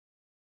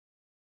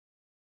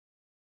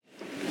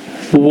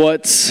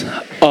What's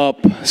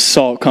up,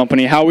 Salt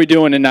Company? How are we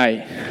doing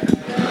tonight?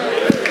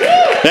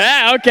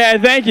 Yeah, okay,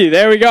 thank you.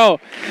 There we go.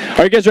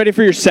 Are you guys ready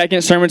for your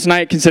second sermon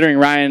tonight, considering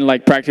Ryan,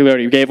 practically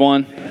already gave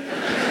one?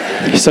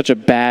 He's such a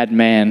bad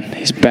man.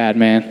 He's a bad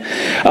man.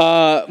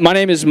 My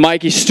name is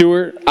Mikey,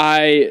 Stuart.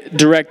 I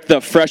direct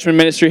the freshman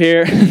ministry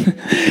here,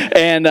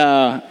 and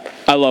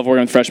I love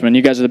working with freshmen.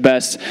 You guys are the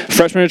best.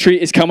 Freshman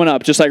retreat is coming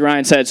up, just like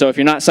Ryan said, so if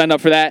you're not signed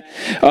up for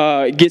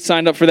that, get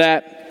signed up for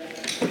that,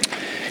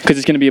 because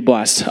it's going to be a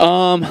blast.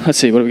 Let's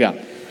see, what do we got?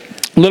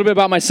 A little bit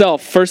about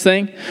myself. First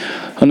thing,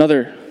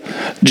 another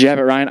jab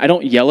at Ryan. I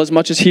don't yell as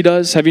much as he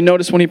does. Have you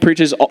noticed when he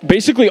preaches,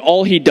 basically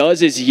all he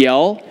does is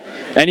yell?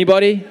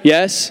 Anybody?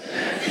 Yes?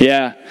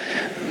 Yeah.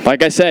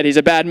 Like I said, he's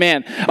a bad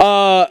man.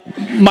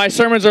 My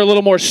sermons are a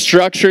little more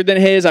structured than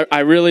his. I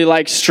really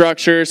like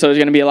structure, so there's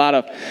going to be a lot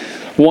of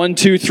 1,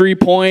 2, 3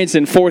 points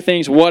and 4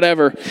 things,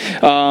 whatever.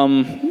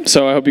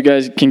 So I hope you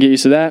guys can get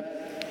used to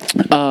that.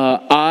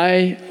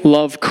 I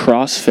love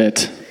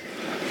CrossFit.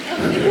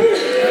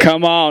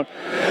 Come on.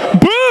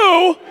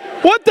 Boo!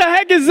 What the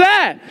heck is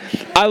that?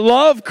 I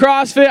love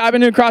CrossFit. I've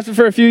been doing CrossFit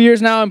for a few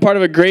years now. I'm part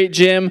of a great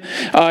gym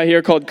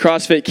here called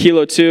CrossFit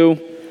Kilo 2.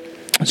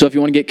 So if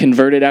you want to get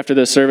converted after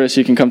the service,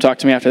 you can come talk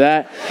to me after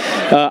that.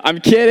 I'm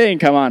kidding.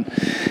 Come on.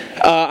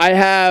 I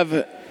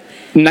have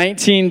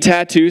 19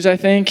 tattoos, I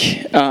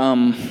think.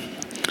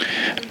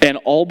 And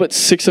all but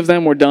 6 of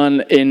them were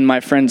done in my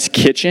friend's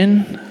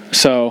kitchen.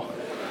 So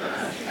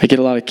I get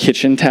a lot of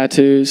kitchen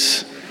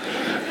tattoos.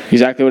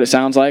 Exactly what it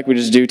sounds like. We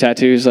just do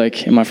tattoos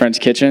in my friend's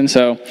kitchen.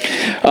 So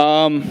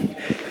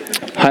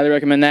highly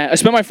recommend that. I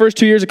spent my first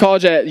 2 years of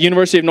college at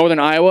University of Northern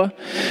Iowa.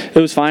 It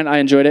was fine. I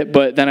enjoyed it.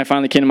 But then I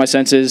finally came to my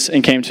senses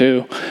and came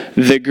to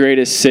the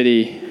greatest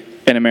city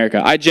in America.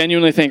 I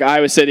genuinely think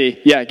Iowa City,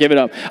 yeah, give it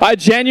up. I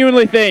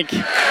genuinely think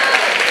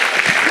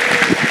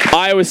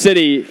Iowa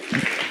City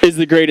is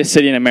the greatest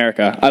city in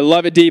America. I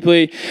love it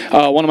deeply.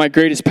 One of my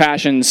greatest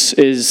passions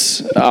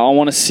is I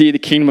want to see the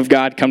kingdom of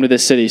God come to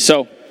this city.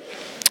 So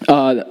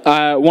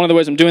one of the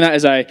ways I'm doing that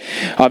is I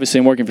obviously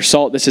am working for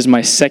Salt. This is my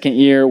 2nd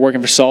year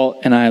working for Salt,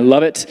 and I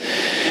love it.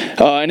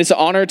 And it's an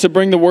honor to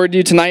bring the word to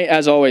you tonight,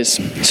 as always.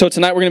 So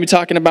tonight we're going to be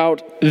talking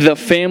about the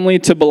family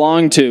to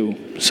belong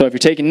to. So if you're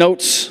taking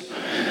notes,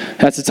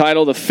 that's the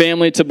title, The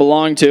Family to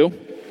Belong To.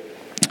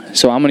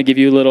 So I'm going to give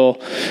you a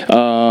little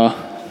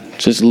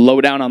just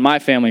lowdown on my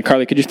family.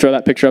 Carly, could you throw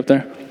that picture up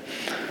there?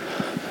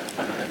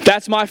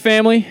 That's my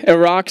family. It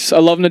rocks. I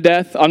love them to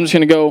death. I'm just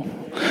going to go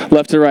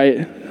left to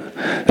right.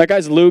 That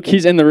guy's Luke.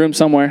 He's in the room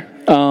somewhere.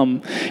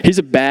 He's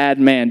a bad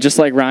man, just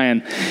like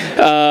Ryan.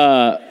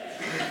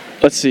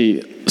 Let's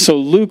see. So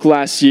Luke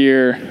last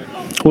year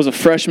was a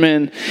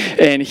freshman,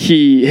 and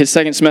his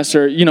second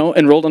semester,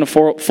 enrolled in a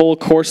full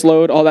course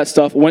load, all that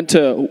stuff, went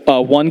to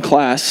one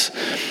class.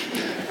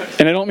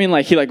 And I don't mean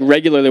he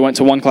regularly went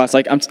to one class.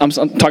 I'm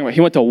talking about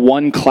he went to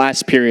one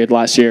class period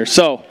last year.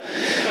 So,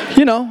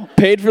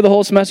 paid for the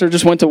whole semester,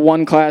 just went to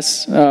one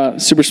class.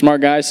 Super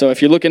smart guy. So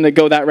if you're looking to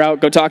go that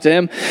route, go talk to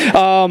him.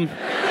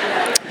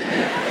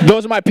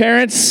 Those are my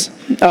parents.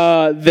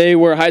 They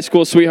were high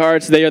school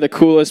sweethearts. They are the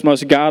coolest,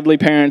 most godly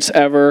parents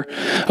ever.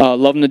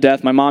 Love them to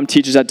death. My mom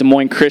teaches at Des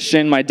Moines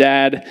Christian. My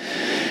dad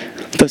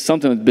does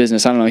something with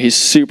business. I don't know. He's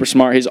super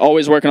smart. He's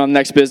always working on the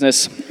next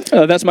business.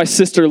 That's my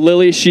sister,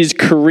 Lily. She's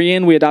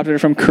Korean. We adopted her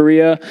from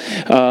Korea.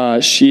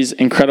 She's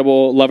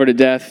incredible. Love her to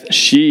death.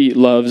 She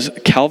loves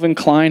Calvin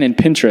Klein and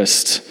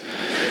Pinterest.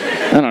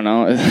 I don't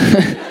know.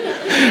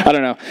 I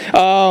don't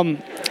know.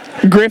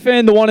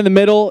 Griffin, the one in the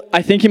middle,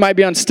 I think he might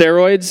be on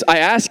steroids. I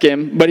asked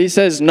him, but he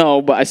says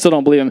no, but I still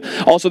don't believe him.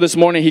 Also this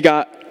morning, he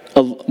got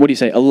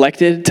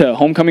elected to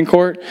homecoming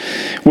court,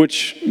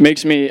 which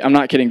makes me, I'm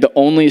not kidding, the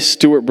only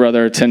Stuart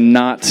brother to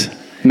not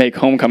make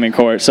homecoming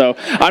court. So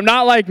I'm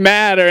not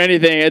mad or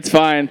anything. It's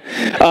fine.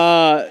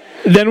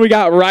 Then we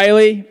got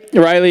Riley.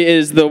 Riley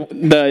is the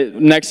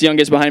next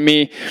youngest behind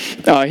me.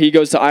 He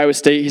goes to Iowa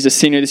State. He's a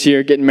senior this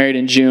year, getting married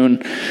in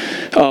June.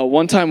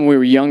 One time when we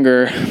were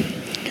younger,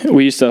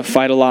 we used to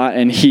fight a lot,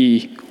 and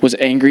he was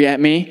angry at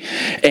me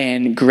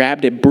and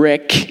grabbed a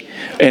brick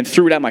and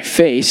threw it at my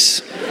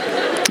face.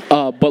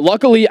 But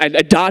luckily, I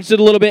dodged it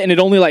a little bit, and it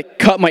only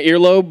cut my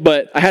earlobe,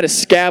 but I had a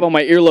scab on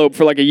my earlobe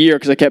for a year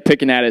because I kept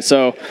picking at it.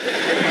 So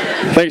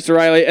thanks to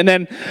Riley. And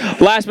then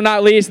last but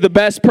not least, the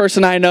best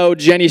person I know,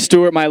 Jenny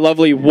Stewart, my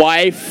lovely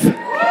wife.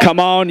 Come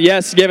on.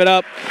 Yes, give it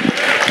up.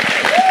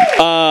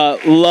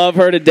 Love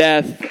her to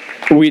death.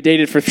 We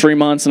dated for 3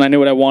 months, and I knew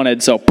what I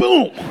wanted, so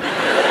boom.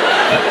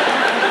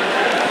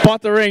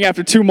 Bought the ring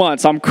after 2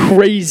 months. I'm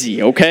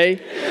crazy,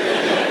 okay?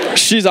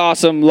 She's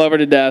awesome. Love her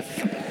to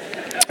death.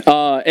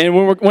 And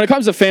when it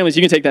comes to families,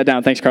 you can take that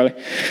down. Thanks, Carly.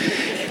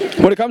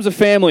 When it comes to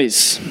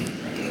families,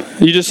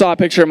 you just saw a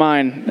picture of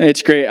mine.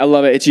 It's great. I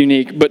love it. It's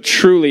unique. But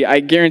truly, I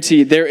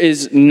guarantee there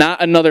is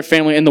not another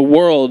family in the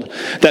world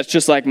that's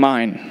just like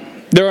mine.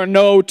 There are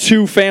no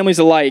 2 families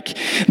alike.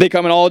 They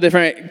come in all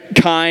different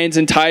kinds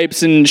and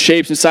types and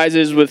shapes and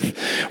sizes with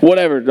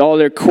whatever, all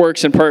their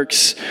quirks and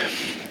perks.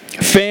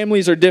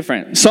 Families are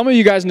different. Some of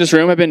you guys in this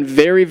room have been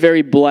very,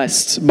 very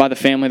blessed by the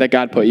family that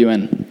God put you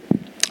in.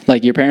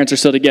 like your parents are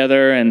still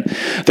together and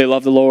they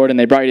love the Lord and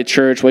they brought you to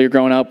church while you're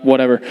growing up,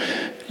 whatever.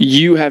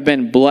 You have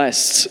been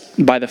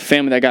blessed by the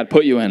family that God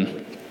put you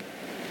in.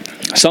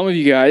 Some of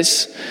you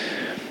guys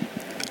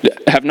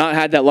have not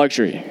had that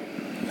luxury.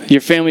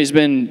 Your family's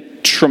been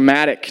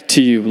traumatic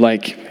to you.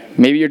 Like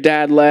maybe your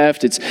dad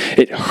left.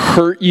 It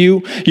hurt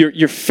you.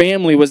 Your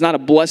family was not a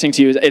blessing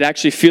to you. It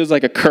actually feels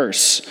like a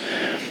curse.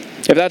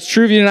 If that's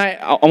true of you tonight,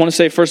 I want to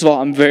say, first of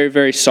all, I'm very,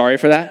 very sorry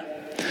for that.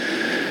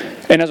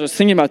 And as I was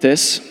thinking about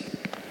this,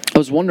 I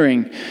was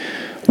wondering,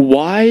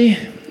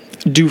 why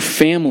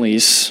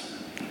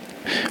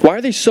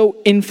are they so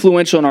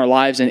influential in our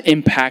lives and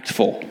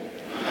impactful?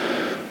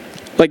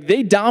 Like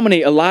they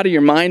dominate a lot of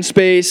your mind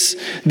space.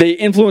 They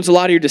influence a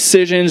lot of your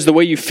decisions, the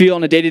way you feel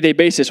on a day-to-day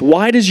basis.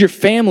 Why does your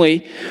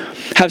family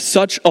have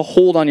such a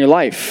hold on your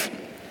life?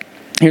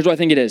 Here's what I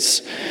think it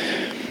is.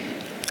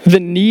 The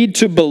need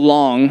to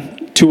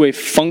belong to a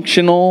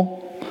functioning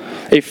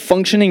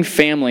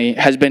family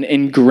has been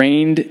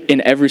ingrained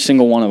in every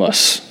single one of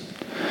us.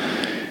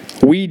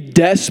 We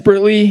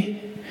deeply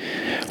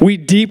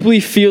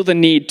feel the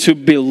need to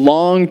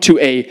belong to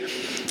a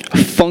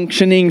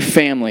functioning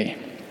family.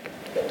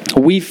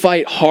 We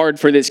fight hard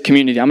for this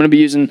community. I'm going to be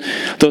using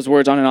those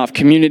words on and off.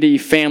 Community,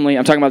 family,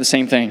 I'm talking about the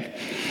same thing.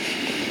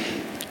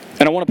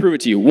 And I want to prove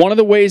it to you. One of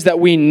the ways that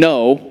we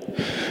know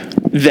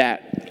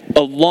that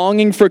a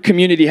longing for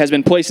community has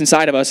been placed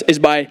inside of us is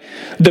by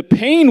the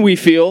pain we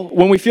feel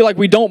when we feel like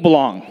we don't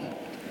belong.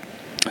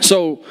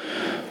 So,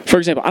 for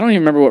example, I don't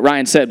even remember what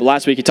Ryan said, but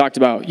last week he talked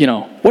about,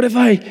 what if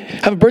I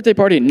have a birthday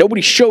party and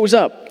nobody shows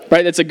up,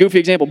 right? That's a goofy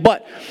example,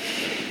 but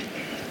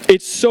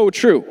it's so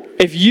true.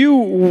 If you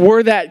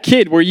were that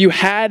kid where you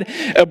had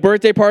a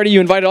birthday party,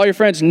 you invited all your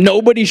friends,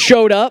 nobody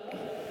showed up,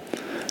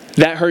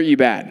 that hurt you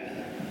bad.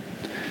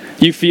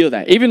 You feel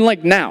that. Even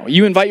like now,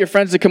 you invite your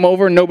friends to come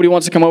over and nobody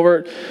wants to come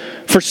over.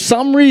 For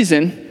some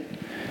reason,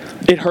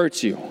 it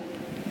hurts you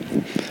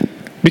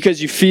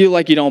because you feel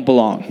like you don't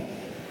belong.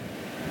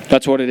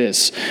 That's what it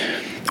is.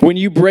 When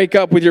you break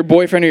up with your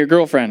boyfriend or your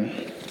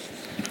girlfriend,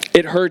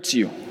 it hurts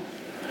you.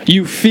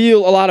 You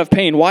feel a lot of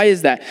pain. Why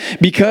is that?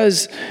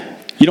 Because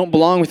you don't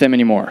belong with them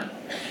anymore.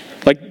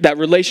 Like that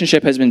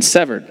relationship has been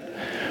severed.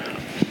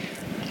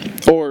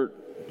 Or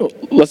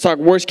let's talk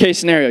worst case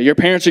scenario. Your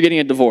parents are getting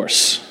a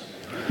divorce.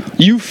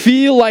 You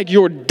feel like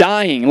you're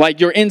dying, like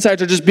your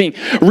insides are just being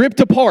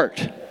ripped apart.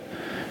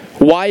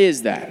 Why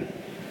is that?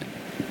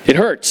 It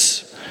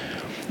hurts.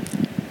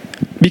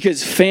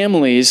 Because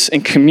families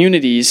and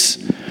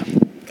communities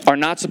are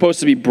not supposed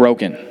to be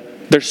broken.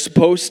 They're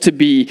supposed to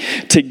be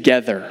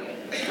together.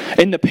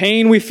 And the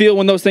pain we feel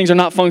when those things are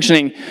not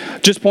functioning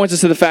just points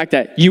us to the fact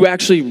that you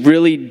actually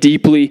really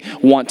deeply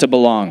want to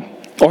belong.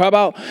 Or how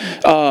about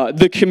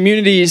the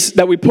communities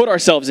that we put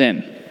ourselves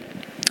in?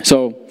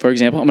 So, for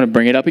example, I'm going to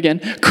bring it up again.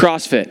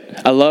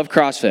 CrossFit. I love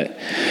CrossFit.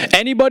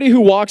 Anybody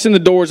who walks in the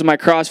doors of my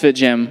CrossFit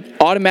gym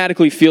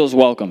automatically feels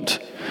welcomed.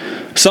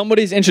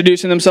 Somebody's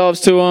introducing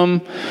themselves to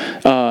them.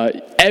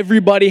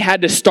 Everybody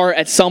had to start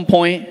at some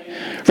point,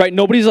 right?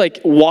 Nobody's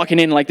like walking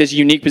in like this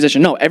unique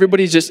position. No,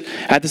 everybody's just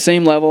at the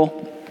same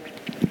level.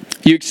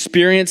 You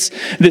experience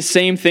the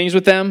same things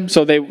with them.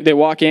 So they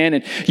walk in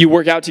and you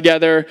work out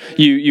together.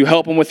 You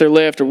help them with their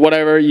lift or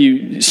whatever.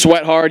 You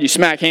sweat hard. You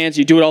smack hands.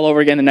 You do it all over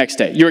again the next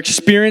day. You're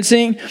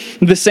experiencing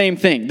the same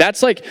thing.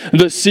 That's like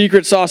the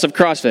secret sauce of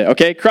CrossFit,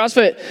 okay?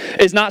 CrossFit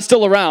is not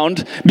still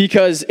around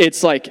because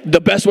it's like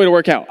the best way to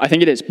work out. I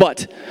think it is.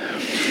 But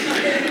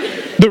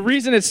the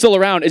reason it's still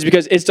around is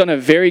because it's done a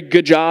very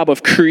good job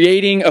of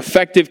creating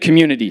effective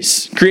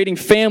communities, creating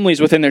families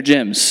within their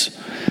gyms.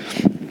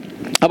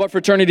 How about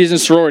fraternities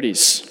and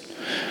sororities?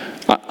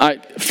 I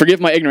forgive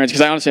my ignorance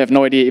because I honestly have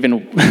no idea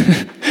even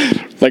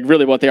like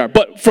really what they are.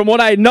 But from what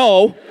I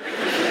know,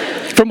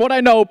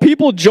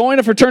 people join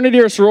a fraternity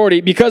or sorority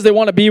because they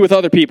want to be with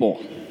other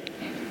people.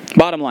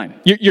 Bottom line,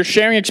 you're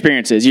sharing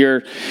experiences.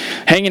 You're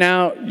hanging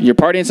out. You're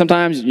partying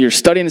sometimes. You're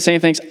studying the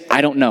same things. I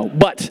don't know.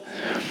 But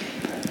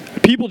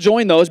people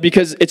join those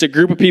because it's a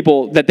group of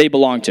people that they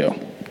belong to.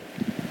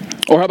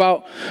 Or how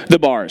about the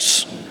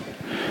bars?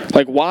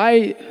 Like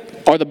why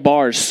are the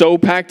bars so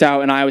packed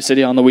out in Iowa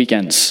City on the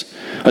weekends?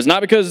 It's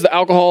not because the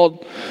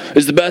alcohol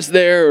is the best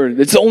there or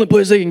it's the only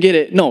place they can get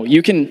it. No,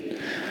 you can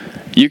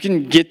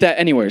get that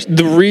anywhere.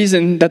 The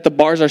reason that the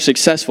bars are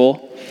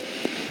successful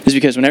is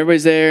because when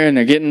everybody's there and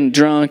they're getting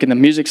drunk and the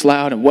music's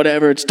loud and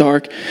whatever, it's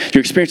dark,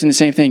 you're experiencing the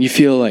same thing. You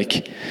feel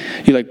like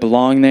you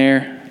belong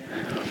there.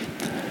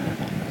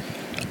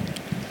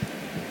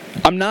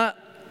 I'm not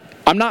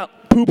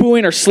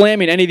poo-pooing or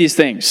slamming any of these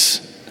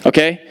things,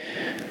 okay?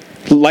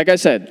 Like I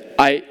said,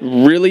 I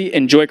really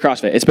enjoy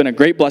CrossFit. It's been a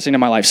great blessing in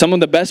my life. Some of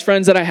the best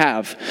friends that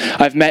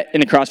I've met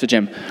in the CrossFit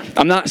gym.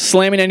 I'm not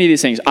slamming any of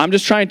these things. I'm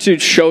just trying to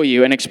show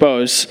you and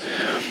expose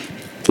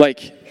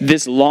like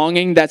this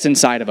longing that's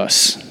inside of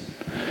us.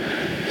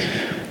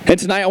 And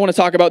tonight I want to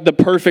talk about the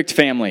perfect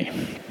family.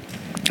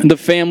 The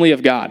family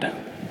of God.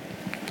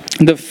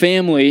 The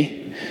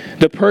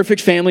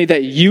perfect family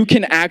that you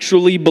can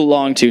actually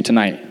belong to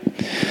tonight.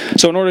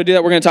 So in order to do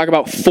that, we're going to talk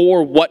about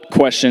 4 what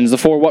questions. The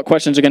 4 what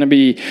questions are going to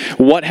be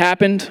what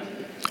happened,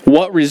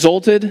 what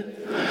resulted,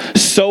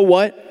 so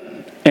what,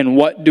 and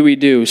what do we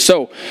do?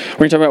 So we're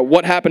going to talk about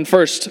what happened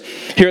first.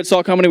 Here at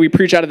Salt Company, we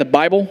preach out of the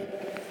Bible.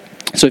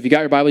 So if you got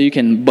your Bible, you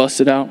can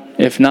bust it out.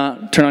 If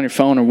not, turn on your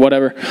phone or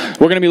whatever.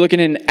 We're going to be looking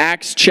in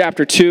Acts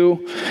chapter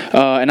 2,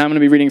 and I'm going to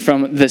be reading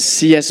from the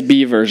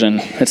CSB version.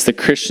 It's the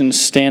Christian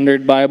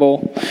Standard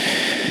Bible.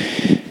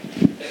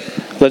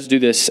 Let's do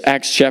this.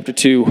 Acts chapter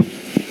 2,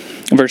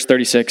 verse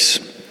 36.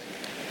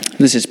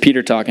 This is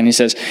Peter talking. He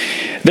says,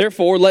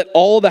 "Therefore, let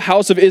all the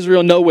house of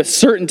Israel know with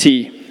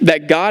certainty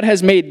that God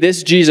has made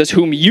this Jesus,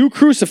 whom you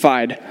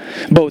crucified,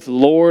 both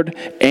Lord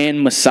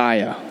and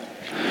Messiah."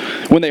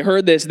 When they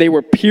heard this, they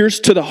were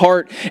pierced to the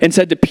heart and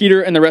said to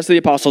Peter and the rest of the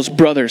apostles,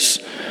 "Brothers,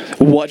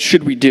 what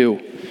should we do?"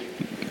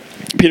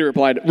 Peter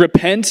replied,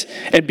 "Repent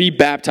and be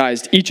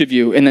baptized, each of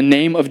you, in the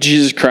name of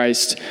Jesus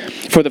Christ,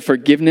 for the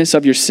forgiveness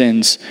of your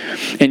sins,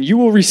 and you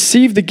will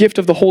receive the gift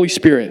of the Holy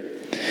Spirit.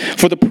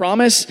 For the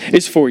promise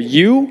is for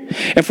you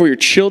and for your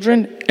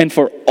children and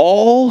for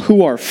all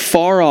who are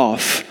far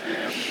off,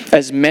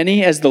 as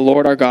many as the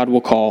Lord our God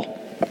will call."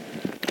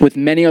 With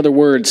many other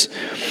words,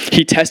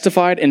 he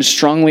testified and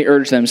strongly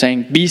urged them,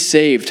 saying, "Be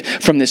saved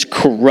from this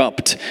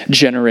corrupt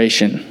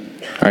generation."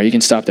 All right, you can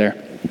stop there.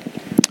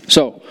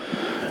 So,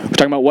 we're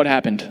talking about what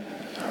happened.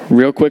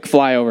 Real quick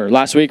flyover.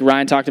 Last week,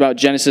 Ryan talked about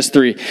Genesis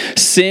 3.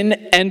 Sin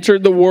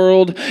entered the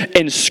world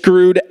and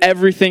screwed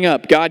everything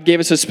up. God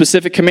gave us a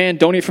specific command,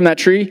 don't eat from that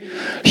tree.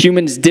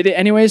 Humans did it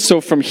anyways, so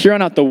from here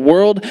on out, the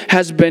world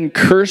has been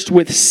cursed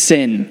with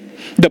sin.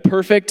 The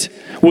perfect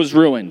was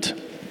ruined.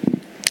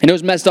 And it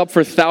was messed up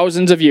for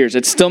thousands of years.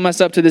 It's still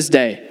messed up to this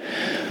day.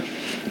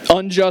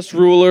 Unjust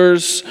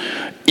rulers,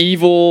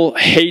 evil,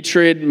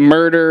 hatred,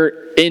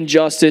 murder,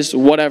 injustice,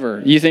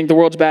 whatever. You think the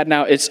world's bad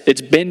now? It's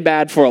been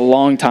bad for a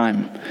long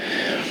time.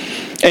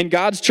 And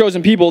God's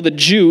chosen people, the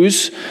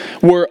Jews,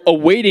 were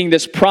awaiting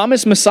this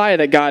promised Messiah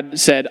that God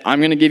said, "I'm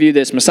going to give you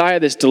this Messiah,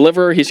 this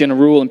deliverer. He's going to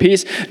rule in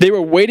peace." They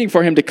were waiting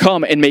for him to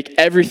come and make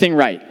everything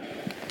right.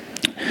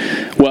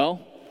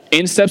 Well,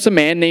 in steps a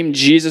man named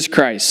Jesus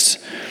Christ.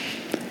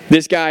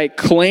 This guy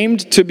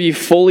claimed to be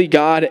fully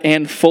God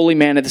and fully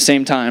man at the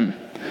same time.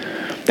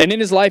 And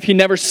in his life, he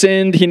never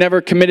sinned. He never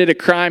committed a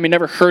crime. He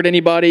never hurt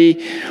anybody.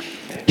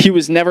 He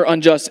was never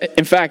unjust.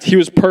 In fact, he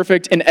was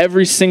perfect in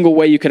every single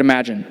way you could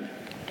imagine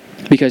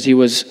because he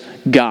was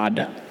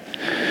God.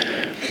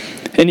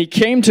 And he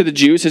came to the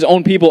Jews, his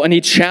own people, and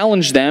he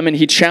challenged them, and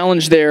he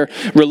challenged their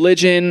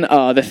religion,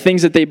 the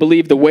things that they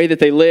believed, the way that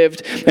they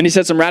lived. And he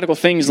said some radical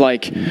things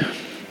like,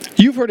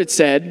 "You've heard it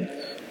said,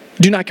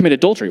 do not commit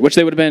adultery," which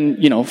they would have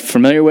been,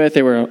 familiar with.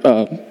 They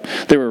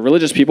were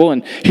religious people.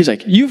 And he's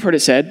like, "You've heard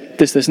it said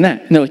this, this, and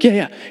that." And they're like,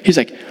 yeah. He's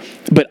like,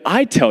 "But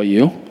I tell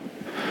you,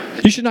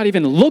 you should not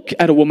even look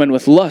at a woman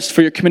with lust,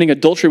 for you're committing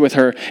adultery with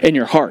her in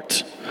your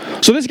heart."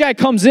 So this guy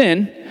comes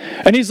in,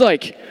 and he's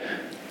like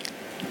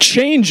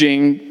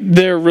changing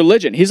their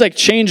religion. He's like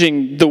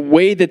changing the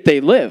way that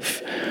they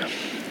live.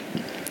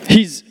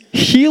 He's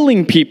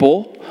healing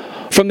people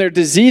from their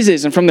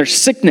diseases and from their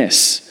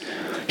sickness.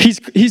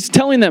 He's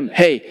telling them,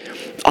 "Hey,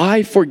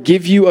 I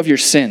forgive you of your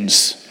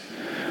sins."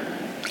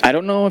 I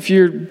don't know if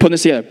you're putting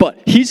this together,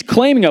 but he's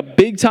claiming a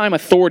big-time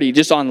authority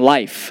just on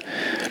life.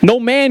 No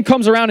man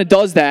comes around and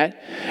does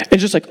that and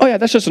just like, "Oh yeah,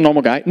 that's just a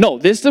normal guy." No,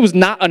 this was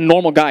not a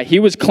normal guy. He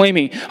was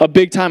claiming a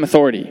big-time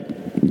authority.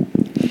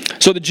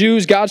 So the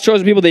Jews, God's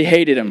chosen people, they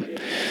hated him.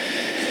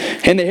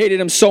 And they hated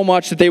him so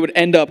much that they would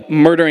end up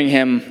murdering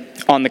him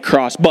on the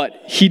cross.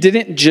 But he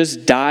didn't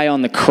just die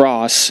on the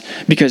cross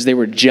because they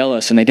were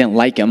jealous and they didn't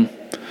like him.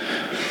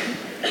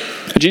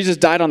 Jesus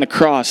died on the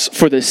cross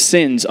for the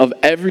sins of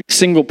every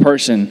single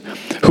person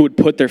who would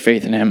put their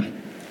faith in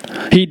him.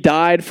 He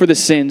died for the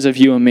sins of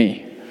you and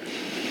me.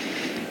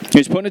 He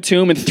was put in a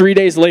tomb, and 3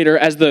 days later,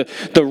 as the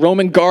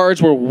Roman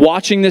guards were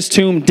watching this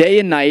tomb day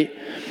and night,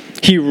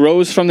 he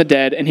rose from the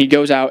dead, and he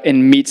goes out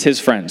and meets his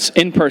friends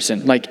in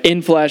person, like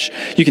in flesh.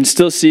 You can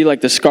still see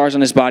like the scars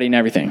on his body and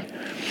everything.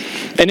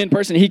 And in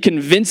person, he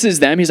convinces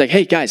them. He's like,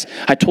 "Hey, guys,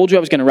 I told you I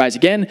was going to rise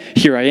again.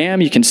 Here I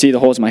am. You can see the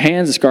holes in my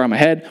hands, the scar on my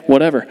head,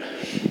 whatever."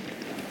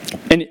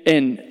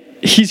 And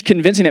he's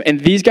convincing them.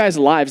 And these guys'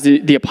 lives,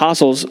 the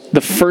apostles,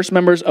 the first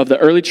members of the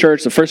early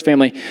church, the first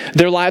family,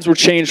 their lives were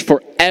changed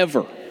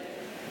forever.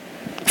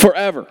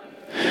 Forever.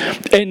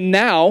 And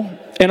now,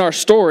 in our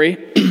story,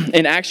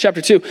 in Acts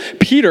chapter 2,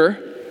 Peter,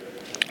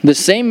 the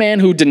same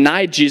man who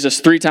denied Jesus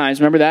 3 times,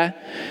 remember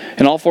that?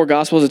 In all 4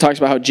 Gospels, it talks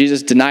about how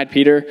Jesus denied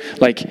Peter.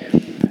 Like,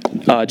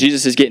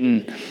 Jesus is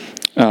getting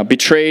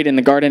betrayed in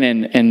the garden,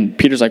 and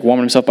Peter's like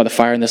warming himself by the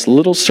fire, and this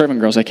little servant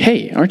girl's like,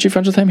 "Hey, aren't you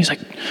friends with him?" He's like,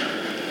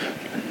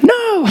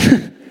 "No."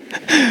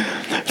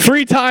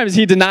 3 times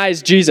he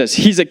denies Jesus.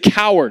 He's a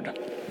coward.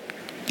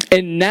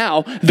 And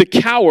now the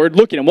coward,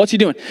 look at him. What's he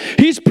doing?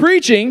 He's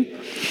preaching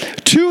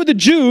to the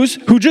Jews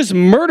who just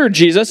murdered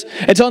Jesus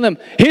and telling them,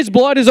 "His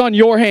blood is on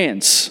your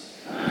hands."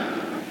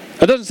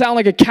 That doesn't sound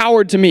like a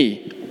coward to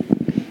me.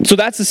 So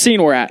that's the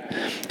scene we're at.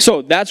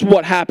 So that's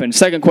what happened.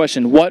 Second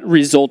question, what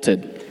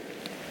resulted?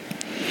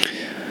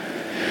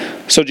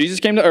 So Jesus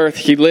came to earth,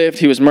 he lived,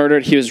 he was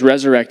murdered, he was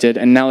resurrected,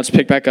 and now let's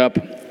pick back up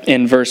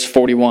in verse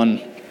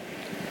 41.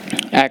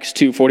 Acts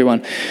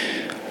 2:41.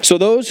 So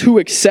those who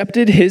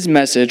accepted his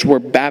message were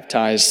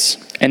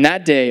baptized, and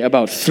that day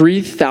about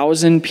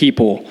 3,000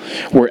 people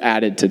were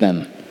added to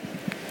them.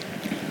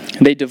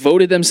 They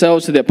devoted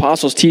themselves to the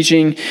apostles'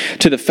 teaching,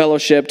 to the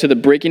fellowship, to the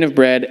breaking of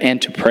bread,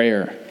 and to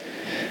prayer.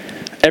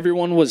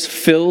 Everyone was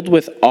filled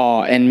with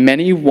awe, and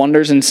many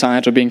wonders and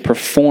signs were being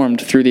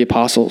performed through the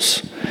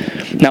apostles.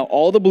 Now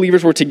all the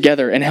believers were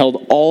together and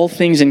held all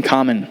things in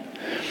common.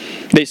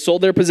 They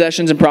sold their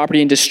possessions and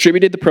property and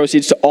distributed the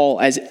proceeds to all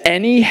as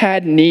any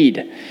had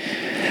need.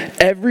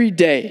 Every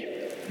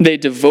day they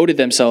devoted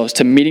themselves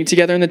to meeting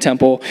together in the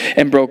temple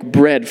and broke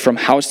bread from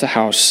house to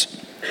house.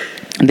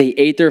 They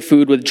ate their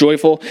food with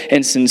joyful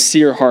and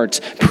sincere hearts,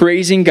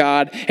 praising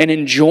God and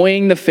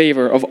enjoying the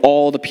favor of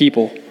all the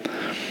people.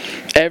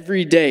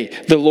 Every day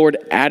the Lord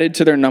added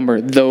to their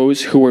number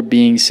those who were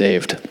being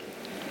saved.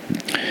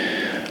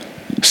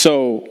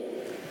 So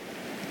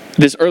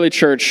this early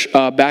church,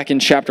 back in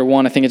chapter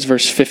 1, I think it's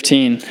verse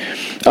 15,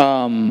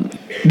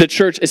 the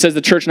church, it says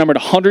the church numbered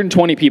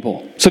 120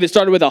 people. So they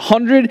started with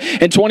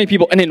 120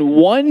 people, and in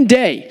one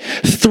day,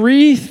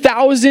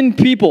 3,000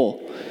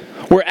 people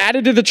were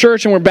added to the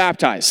church and were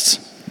baptized.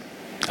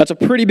 That's a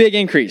pretty big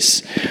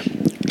increase.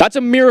 That's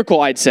a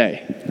miracle, I'd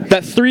say.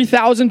 That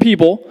 3,000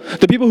 people,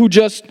 the people who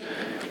just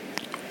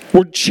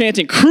were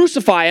chanting,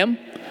 "Crucify him,"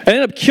 and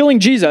ended up killing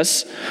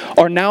Jesus,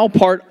 are now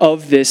part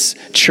of this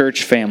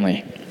church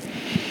family.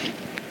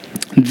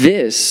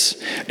 This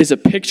is a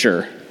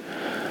picture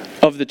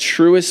of the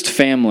truest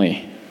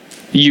family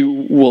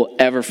you will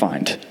ever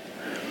find.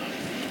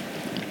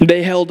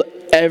 They held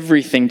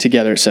everything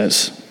together, it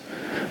says.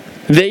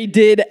 They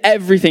did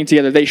everything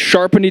together. They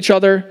sharpened each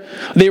other.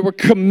 They were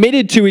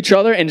committed to each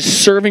other and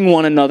serving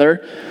one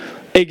another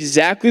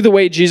exactly the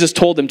way Jesus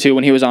told them to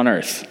when he was on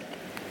earth.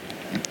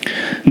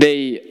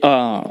 They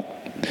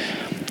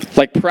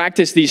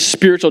practice these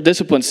spiritual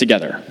disciplines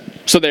together.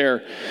 So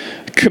they're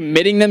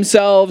committing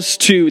themselves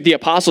to the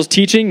apostles'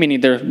 teaching,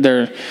 meaning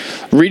they're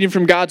reading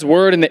from God's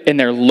word and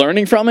they're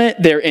learning from it.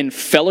 They're in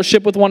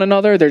fellowship with one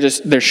another.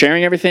 They're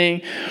sharing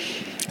everything.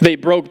 They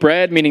broke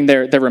bread, meaning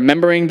they're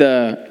remembering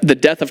the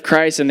death of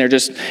Christ, and they're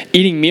just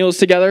eating meals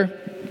together,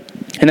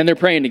 and then they're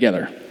praying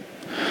together.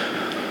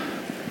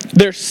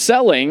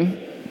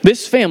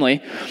 This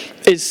family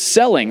is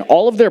selling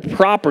all of their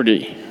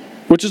property,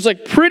 which is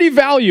pretty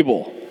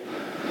valuable.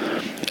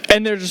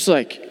 And they're just all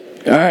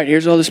right,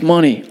 here's all this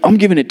money. I'm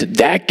giving it to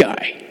that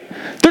guy.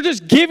 They're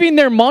just giving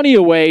their money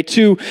away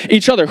to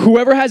each other.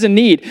 Whoever has a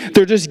need,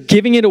 they're just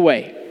giving it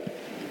away.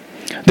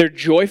 They're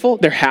joyful,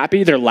 they're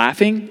happy, they're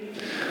laughing.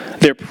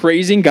 They're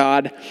praising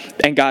God,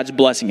 and God's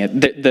blessing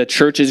it. The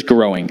church is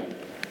growing.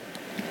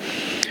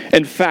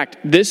 In fact,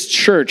 this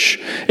church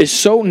is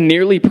so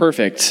nearly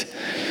perfect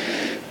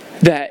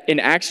that in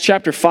Acts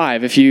chapter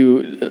 5, if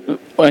you,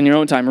 on your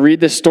own time,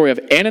 read this story of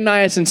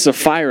Ananias and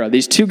Sapphira.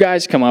 These two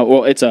guys come up.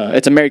 Well, it's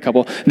a married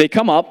couple. They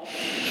come up,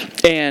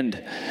 and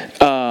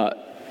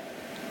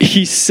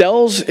he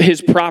sells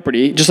his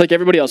property, just like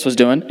everybody else was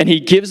doing, and he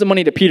gives the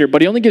money to Peter, but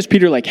he only gives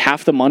Peter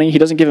half the money. He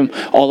doesn't give him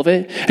all of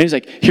it. And he's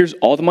here's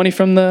all the money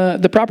from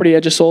the property I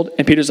just sold.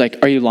 And Peter's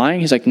are you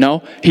lying? He's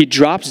no. He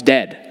drops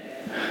dead.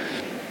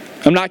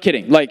 I'm not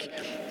kidding.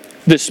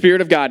 The Spirit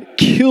of God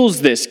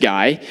kills this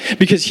guy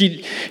because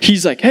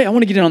he's hey, I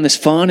want to get in on this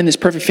fun and this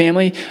perfect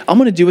family. I'm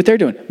going to do what they're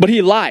doing. But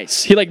he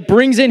lies. He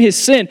brings in his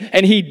sin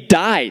and he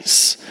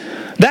dies.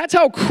 That's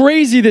how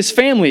crazy this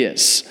family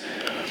is.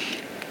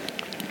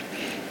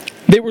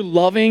 They were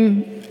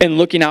loving and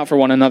looking out for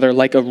one another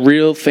like a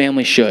real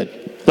family should.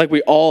 Like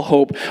we all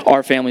hope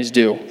our families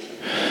do.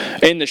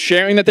 And the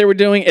sharing that they were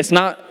doing, it's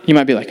not, you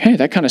might be hey,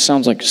 that kind of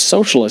sounds like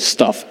socialist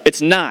stuff. It's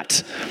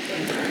not.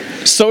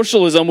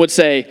 Socialism would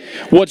say,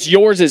 what's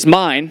yours is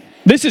mine.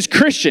 This is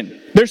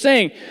Christian. They're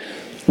saying,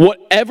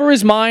 whatever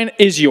is mine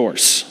is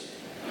yours.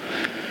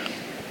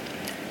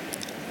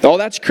 Oh,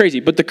 that's crazy.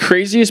 But the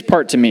craziest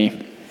part to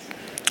me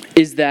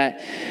is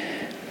that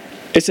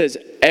it says,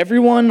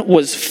 everyone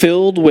was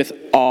filled with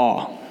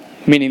awe,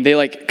 meaning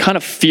they kind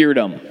of feared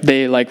them.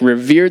 They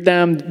revered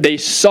them. They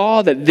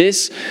saw that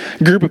this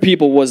group of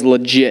people was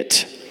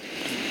legit.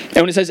 And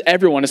when it says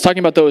everyone, it's talking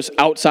about those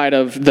outside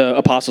of the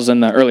apostles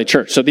in the early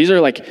church. So these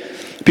are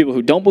people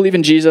who don't believe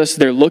in Jesus.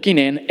 They're looking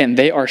in and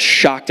they are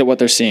shocked at what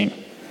they're seeing.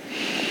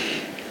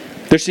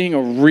 They're seeing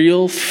a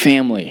real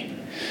family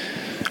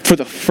for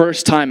the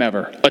first time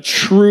ever. A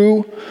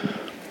true,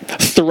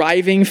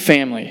 thriving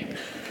family.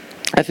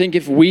 I think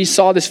if we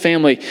saw this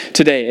family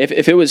today,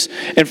 if it was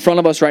in front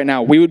of us right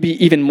now, we would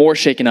be even more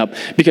shaken up.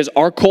 Because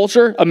our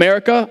culture,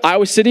 America,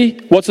 Iowa City,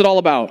 what's it all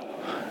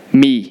about?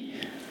 Me.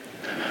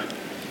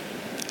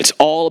 It's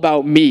all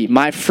about me,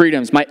 my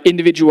freedoms, my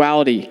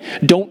individuality.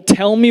 Don't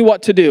tell me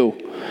what to do.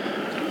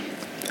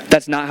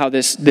 That's not how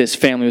this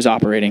family was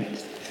operating.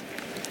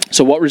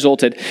 So what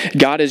resulted?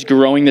 God is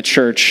growing the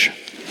church,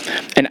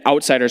 and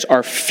outsiders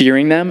are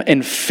fearing them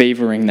and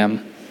favoring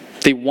them.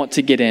 They want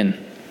to get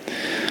in.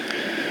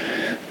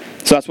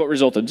 So that's what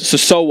resulted.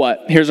 So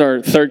what? Here's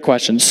our third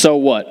question. So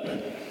what?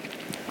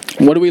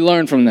 What do we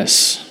learn from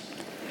this?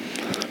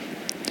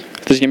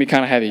 This is going to be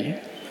kind of heavy.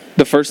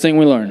 The first thing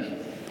we learn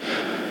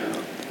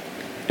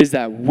is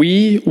that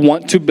we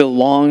want to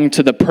belong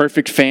to the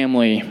perfect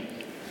family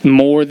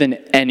more than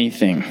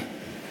anything.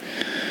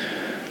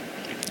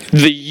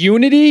 The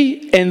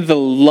unity and the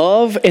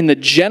love and the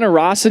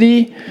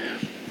generosity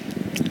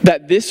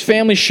that this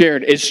family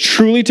shared is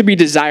truly to be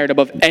desired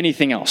above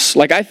anything else.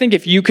 Like, I think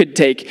if you could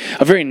take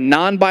a very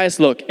non-biased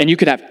look and you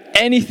could have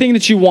anything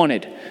that you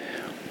wanted,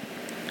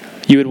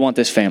 you would want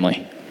this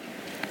family.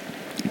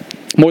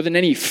 More than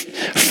any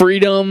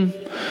freedom,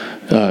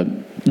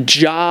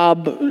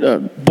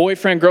 job,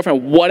 boyfriend,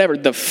 girlfriend, whatever,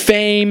 the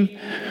fame,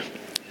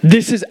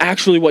 this is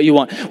actually what you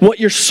want. What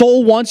your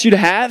soul wants you to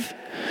have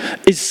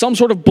is some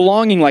sort of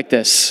belonging like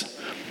this.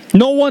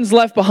 No one's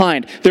left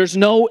behind. There's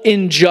no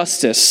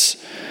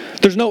injustice.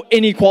 There's no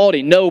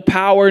inequality, no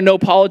power, no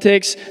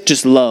politics,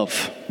 just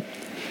love.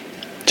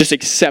 Just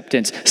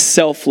acceptance,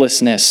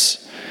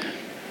 selflessness,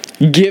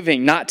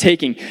 giving, not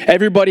taking.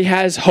 Everybody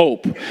has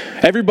hope.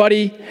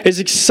 Everybody is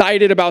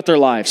excited about their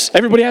lives.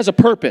 Everybody has a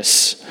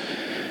purpose.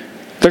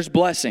 There's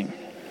blessing.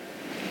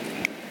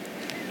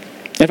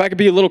 If I could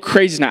be a little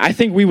crazy now, I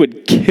think we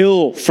would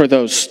kill for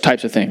those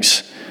types of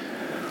things.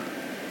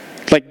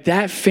 Like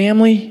that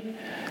family,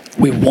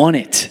 we want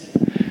it.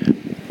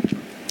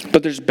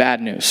 But there's bad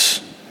news.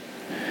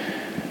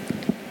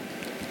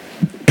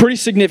 Pretty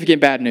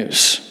significant bad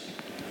news.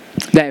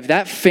 That if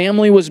that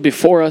family was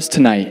before us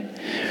tonight,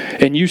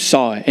 and you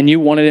saw it, and you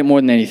wanted it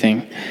more than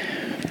anything,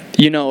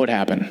 you know what would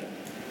happen.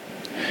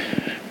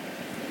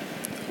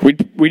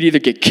 We'd either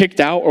get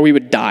kicked out or we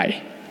would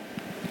die.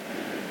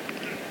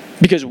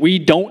 Because we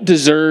don't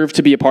deserve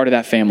to be a part of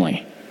that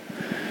family.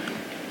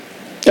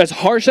 As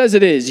harsh as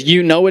it is,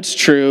 you know it's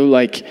true,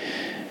 like,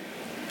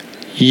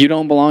 you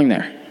don't belong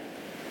there.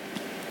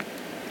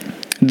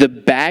 The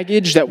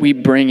baggage that we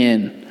bring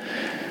in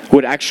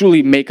would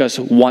actually make us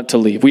want to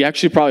leave. We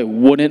actually probably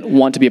wouldn't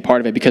want to be a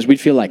part of it because we'd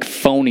feel like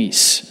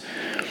phonies.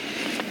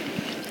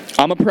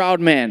 I'm a proud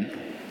man.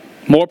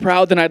 More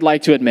proud than I'd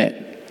like to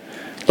admit.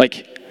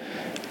 Like,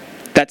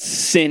 that's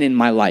sin in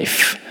my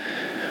life.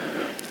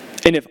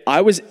 And if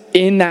I was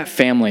in that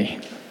family,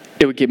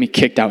 it would get me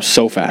kicked out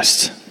so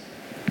fast.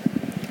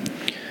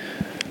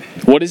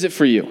 What is it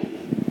for you?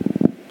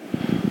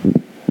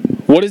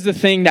 What is the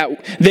thing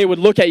that they would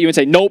look at you and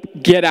say, nope,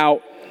 get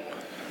out?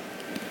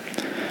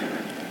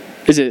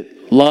 Is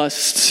it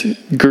lust,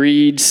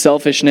 greed,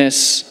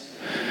 selfishness?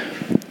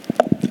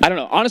 I don't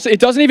know. Honestly, it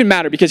doesn't even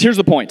matter because here's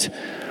the point.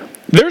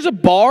 There's a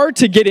bar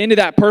to get into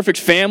that perfect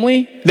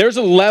family. There's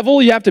a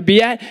level you have to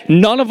be at.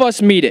 None of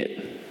us meet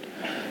it.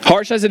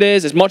 Harsh as it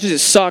is, as much as it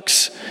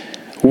sucks,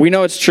 we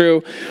know it's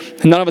true.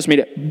 None of us meet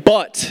it.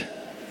 But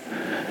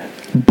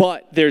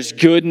there's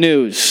good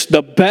news.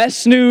 The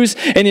best news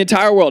in the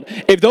entire world.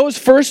 If those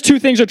first two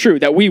things are true,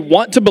 that we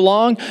want to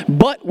belong,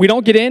 but we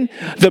don't get in,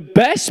 the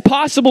best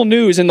possible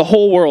news in the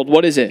whole world,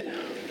 what is it?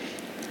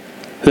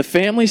 The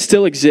family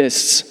still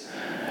exists,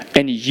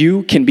 and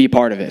you can be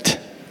part of it.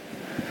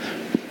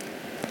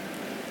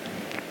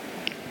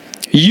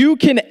 You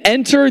can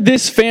enter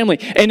this family,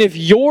 and if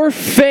your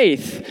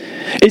faith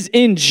is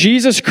in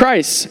Jesus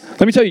Christ,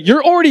 let me tell you,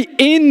 you're already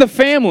in the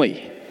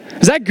family.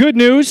 Is that good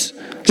news?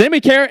 Does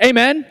anybody care?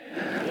 Amen?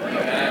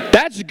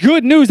 That's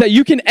good news that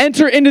you can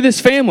enter into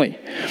this family.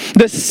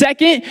 The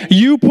second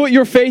you put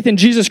your faith in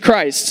Jesus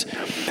Christ,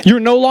 you're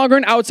no longer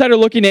an outsider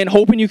looking in,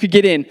 hoping you could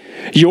get in.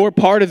 You're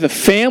part of the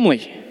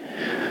family.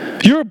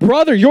 You're a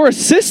brother. You're a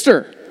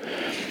sister.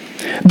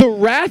 The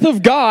wrath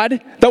of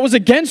God that was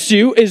against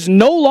you is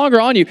no longer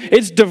on you.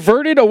 It's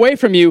diverted away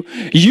from you.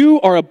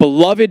 You are a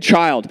beloved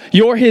child.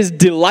 You're his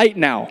delight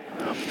now.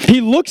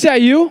 He looks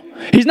at you.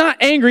 He's not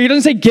angry. He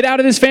doesn't say, get out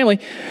of this family.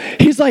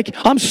 He's like,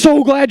 I'm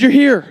so glad you're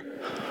here.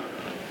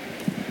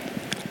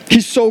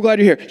 He's so glad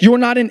you're here. You're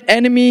not an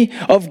enemy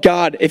of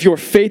God if your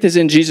faith is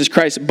in Jesus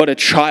Christ, but a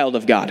child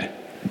of God.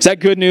 Is that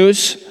good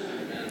news?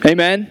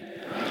 Amen?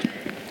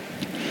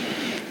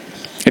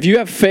 If you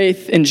have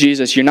faith in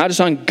Jesus, you're not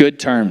just on good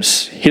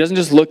terms. He doesn't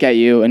just look at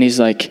you and he's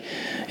like,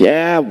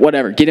 yeah,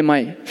 whatever, get in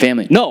my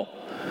family. No.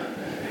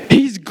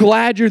 He's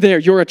glad you're there.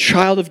 You're a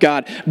child of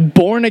God,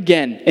 born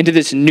again into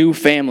this new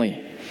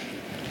family.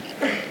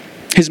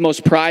 His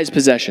most prized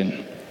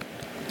possession.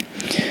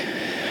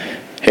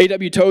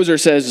 A.W. Tozer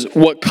says,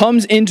 what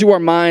comes into our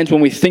minds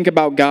when we think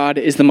about God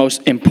is the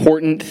most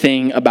important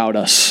thing about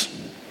us.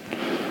 I'm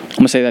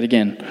going to say that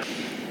again.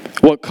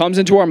 What comes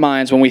into our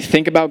minds when we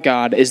think about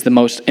God is the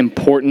most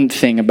important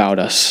thing about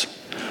us.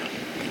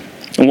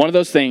 And one of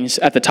those things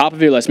at the top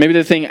of your list, maybe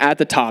the thing at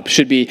the top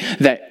should be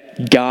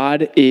that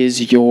God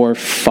is your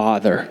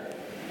father.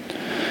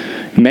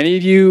 Many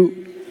of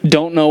you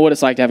don't know what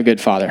it's like to have a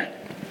good father.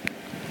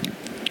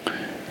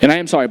 And I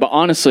am sorry, but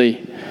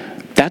honestly,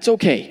 that's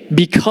okay,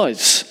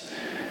 because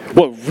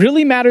what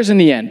really matters in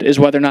the end is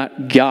whether or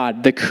not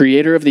God, the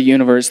creator of the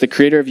universe, the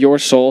creator of your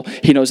soul,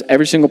 he knows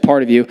every single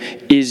part of you,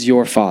 is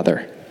your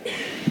father.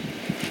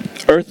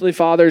 Earthly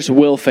fathers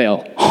will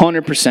fail,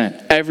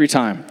 100%, every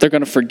time. They're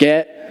going to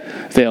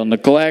forget, they'll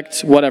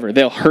neglect, whatever.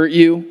 They'll hurt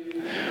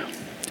you.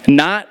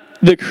 Not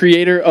the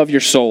creator of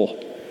your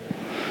soul.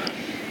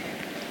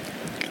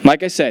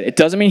 Like I said, it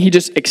doesn't mean he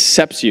just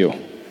accepts you.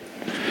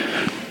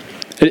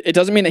 It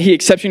doesn't mean that he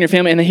accepts you in your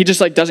family and that he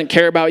just doesn't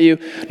care about you.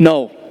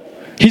 No.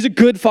 He's a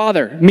good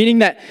father, meaning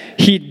that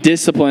he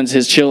disciplines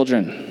his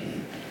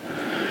children.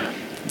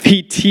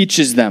 He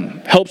teaches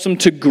them, helps them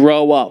to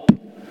grow up,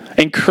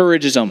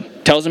 encourages them,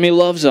 tells them he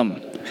loves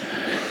them.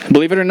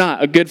 Believe it or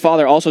not, a good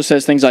father also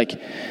says things like,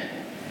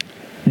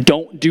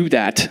 don't do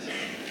that,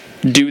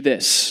 do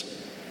this.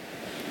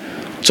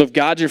 So if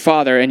God's your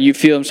father and you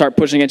feel him start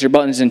pushing against your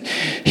buttons and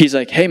he's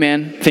like, hey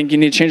man, think you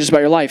need to change this about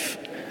your life.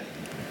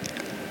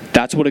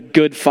 That's what a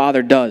good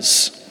father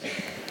does.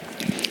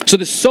 So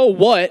the so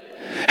what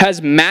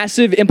has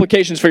massive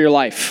implications for your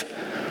life.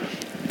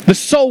 The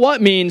so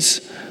what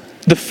means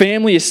the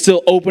family is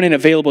still open and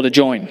available to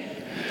join.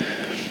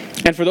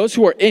 And for those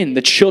who are in,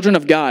 the children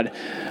of God,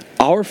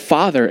 our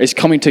Father is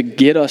coming to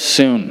get us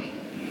soon.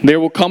 There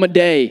will come a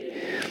day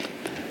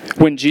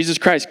when Jesus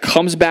Christ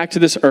comes back to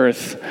this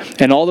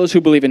earth and all those who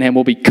believe in him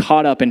will be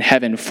caught up in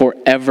heaven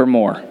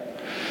forevermore.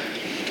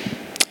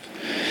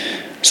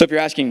 So if you're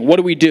asking, what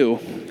do we do?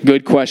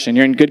 Good question.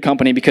 You're in good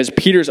company because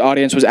Peter's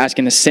audience was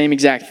asking the same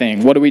exact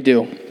thing. What do we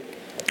do?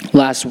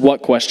 Last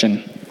what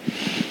question?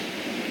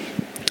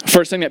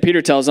 First thing that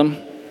Peter tells them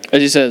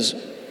is he says,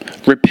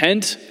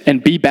 repent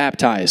and be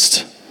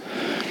baptized.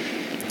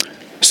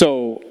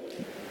 So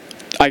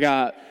I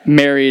got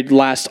married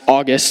last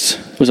August.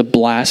 It was a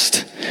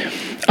blast.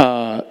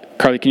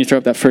 Carly, can you throw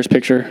up that first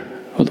picture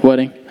of the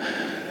wedding?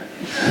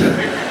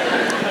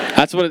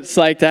 That's what it's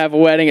like to have a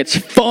wedding. It's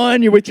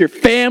fun. You're with your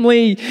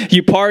family.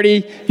 You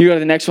party. You go to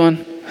the next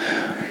one.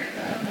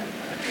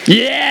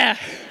 Yeah.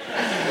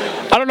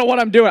 I don't know what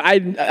I'm doing.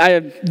 I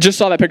just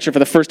saw that picture for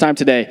the first time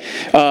today.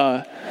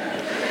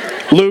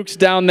 Luke's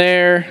down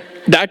there.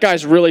 That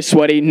guy's really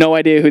sweaty. No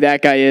idea who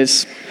that guy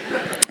is.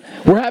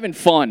 We're having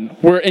fun.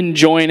 We're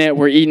enjoying it.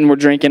 We're eating. We're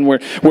drinking.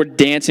 We're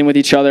dancing with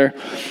each other.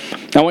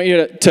 I want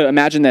you to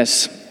imagine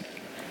this.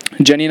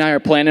 Jenny and I are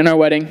planning our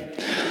wedding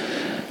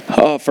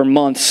for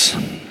months.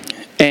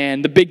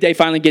 And the big day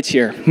finally gets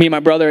here. Me and my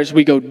brothers,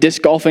 we go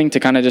disc golfing to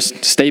kind of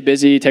just stay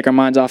busy, take our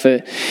minds off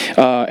it.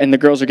 And the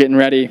girls are getting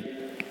ready.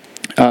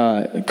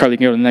 Carly, you can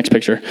go to the next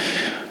picture.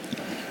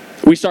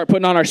 We start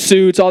putting on our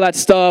suits, all that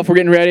stuff. We're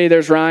getting ready.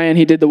 There's Ryan.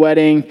 He did the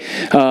wedding.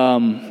 You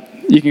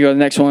can go to the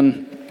next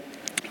one.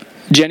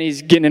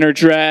 Jenny's getting in her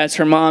dress.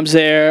 Her mom's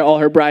there. All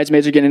her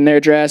bridesmaids are getting in their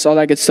dress. All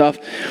that good stuff.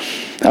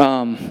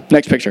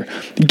 Next picture.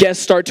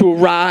 Guests start to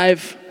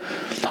arrive.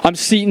 I'm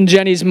seating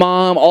Jenny's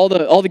mom. All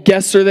the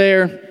guests are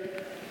there.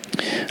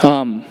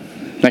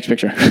 Next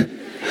picture.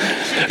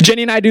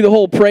 Jenny and I do the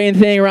whole praying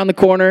thing around the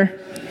corner.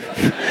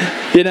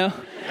 You know?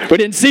 We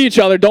didn't see each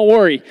other, don't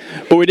worry.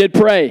 But we did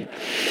pray.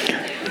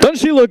 Doesn't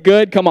she look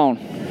good? Come on.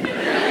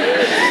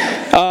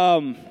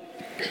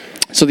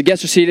 So the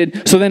guests are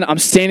seated. So then I'm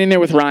standing there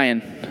with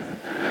Ryan.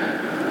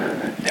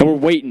 And we're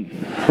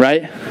waiting,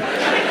 right?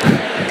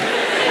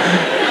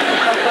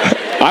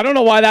 I don't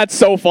know why that's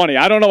so funny.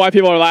 I don't know why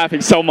people are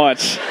laughing so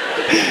much.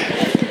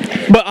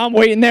 But I'm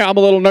waiting there. I'm a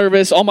little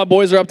nervous. All my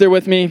boys are up there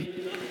with me.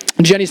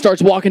 Jenny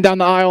starts walking down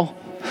the aisle.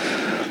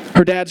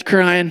 Her dad's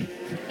crying.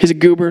 He's a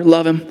goober.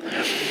 Love him.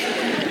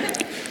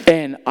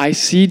 And I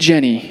see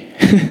Jenny.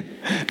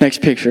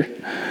 Next picture.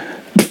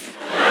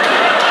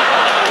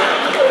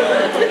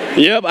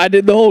 Yep, I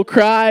did the whole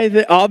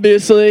cry,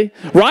 obviously.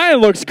 Ryan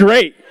looks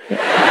great.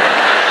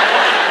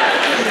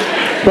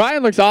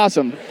 Ryan looks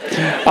awesome.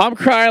 I'm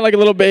crying like a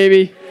little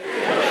baby.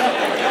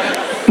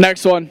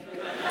 Next one.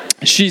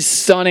 She's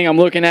stunning. I'm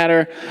looking at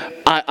her.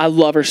 I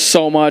love her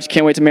so much.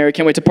 Can't wait to marry.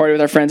 Can't wait to party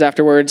with our friends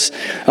afterwards.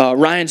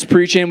 Ryan's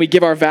preaching. We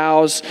give our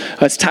vows.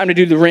 It's time to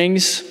do the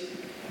rings.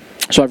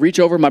 So I reach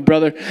over. My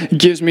brother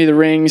gives me the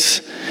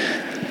rings.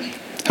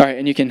 All right,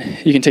 and you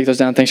can take those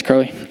down. Thanks,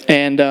 Carly.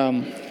 And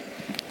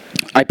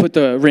I put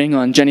the ring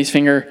on Jenny's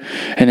finger,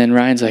 and then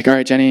Ryan's like, all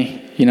right, Jenny,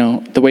 you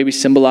know, the way we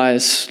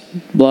symbolize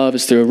love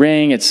is through a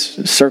ring. It's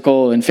a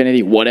circle,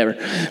 infinity, whatever.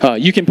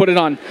 You can put it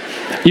on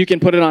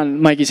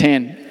Mikey's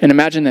hand. And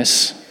imagine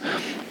this.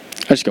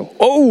 I just go,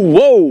 oh,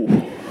 whoa.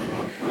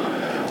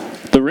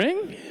 The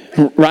ring?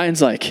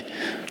 Ryan's like,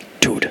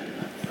 dude,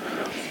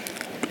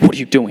 what are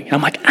you doing? And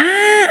I'm like,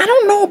 I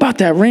don't know about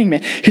that ring,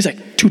 man. He's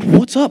like, dude,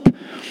 what's up?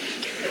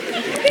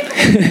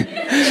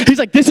 He's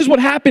like, this is what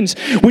happens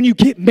when you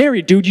get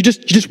married, dude. You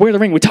just wear the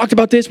ring. We talked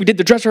about this. We did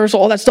the dress rehearsal,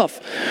 all that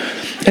stuff.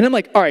 And I'm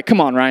like, all right, come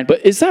on, Ryan.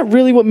 But is that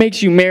really what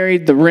makes you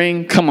married, the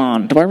ring? Come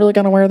on. Do I really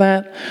got to wear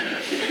that?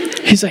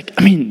 He's like,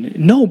 I mean,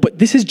 no, but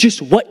this is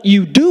just what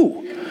you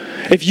do.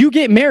 If you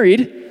get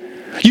married,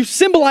 you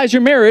symbolize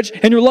your marriage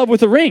and your love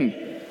with a ring.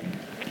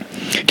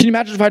 Can you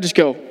imagine if I just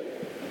go,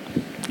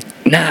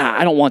 nah,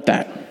 I don't want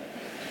that.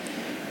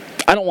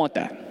 I don't want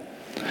that.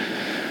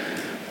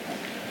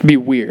 It'd be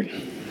weird.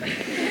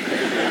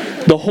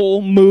 The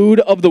whole mood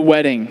of the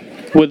wedding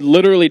would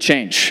literally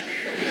change.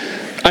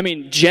 I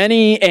mean,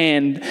 Jenny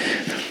and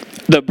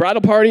the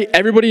bridal party,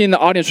 everybody in the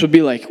audience would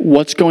be like,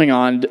 what's going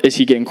on? Is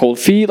he getting cold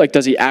feet? Like,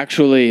 does he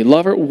actually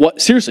love her?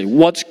 What? Seriously,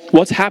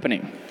 what's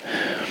happening?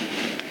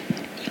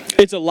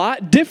 It's a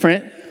lot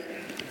different.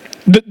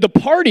 The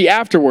party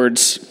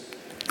afterwards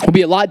will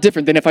be a lot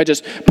different than if I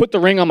just put the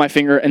ring on my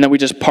finger and then we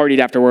just partied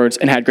afterwards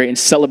and had great and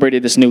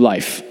celebrated this new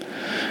life.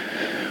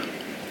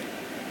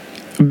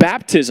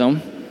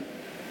 Baptism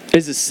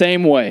is the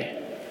same way.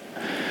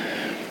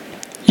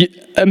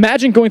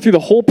 Imagine going through the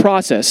whole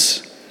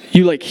process.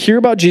 You hear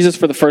about Jesus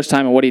for the first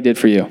time and what he did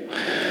for you.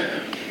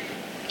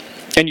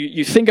 And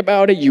you think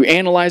about it, you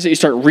analyze it, you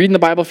start reading the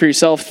Bible for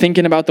yourself,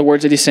 thinking about the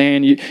words that he's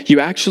saying. You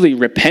actually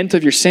repent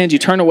of your sins, you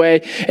turn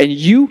away, and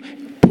you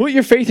put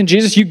your faith in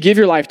Jesus, you give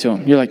your life to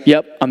him. You're like,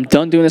 yep, I'm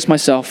done doing this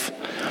myself.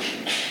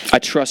 I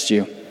trust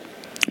you.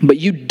 But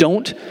you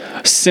don't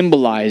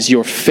symbolize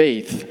your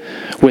faith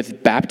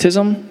with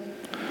baptism.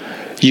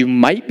 You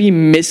might be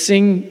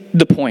missing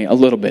the point a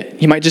little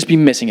bit. You might just be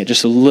missing it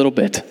just a little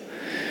bit.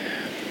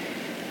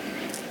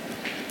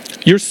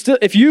 You're still,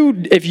 if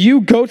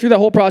you go through that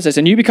whole process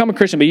and you become a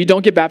Christian, but you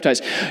don't get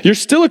baptized, you're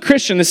still a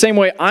Christian the same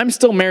way I'm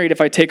still married if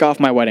I take off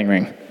my wedding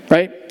ring,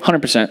 right?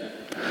 100%.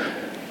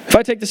 If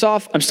I take this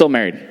off, I'm still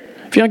married.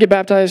 If you don't get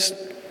baptized,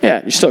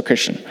 yeah, you're still a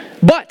Christian.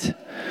 But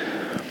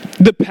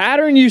the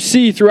pattern you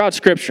see throughout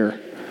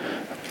Scripture,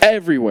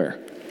 everywhere,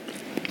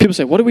 people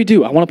say, what do we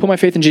do? I want to put my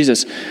faith in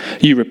Jesus.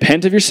 You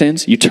repent of your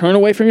sins, you turn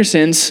away from your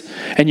sins,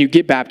 and you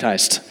get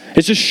baptized.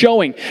 It's just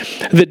showing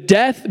the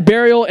death,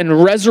 burial,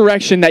 and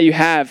resurrection that you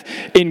have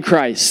in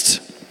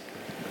Christ.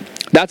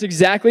 That's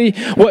exactly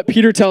what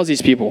Peter tells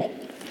these people.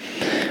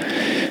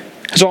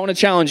 So I want to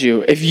challenge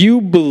you. If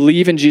you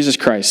believe in Jesus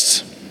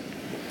Christ,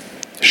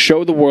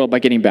 show the world by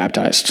getting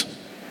baptized.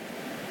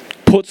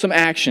 Put some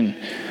action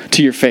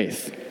to your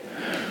faith.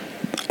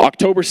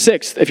 October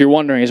 6th, if you're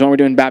wondering, is when we're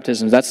doing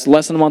baptisms. That's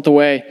less than a month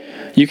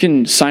away. You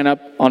can sign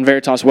up on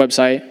Veritas'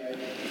 website.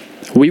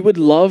 We would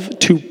love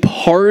to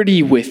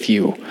party with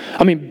you.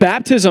 I mean,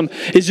 baptism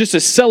is just a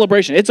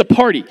celebration. It's a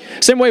party.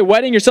 Same way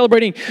wedding, you're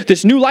celebrating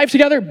this new life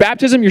together.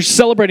 Baptism, you're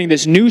celebrating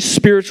this new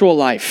spiritual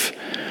life.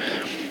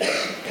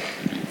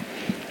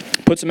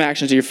 Put some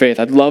action to your faith.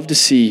 I'd love to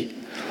see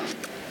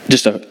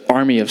just an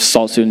army of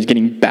SALT students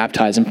getting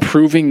baptized and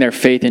proving their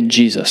faith in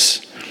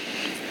Jesus.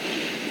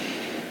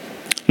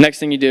 Next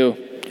thing you do,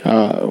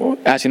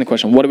 asking the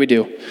question, what do we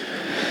do?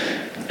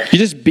 You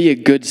just be a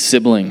good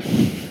sibling.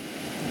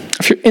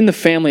 If you're in the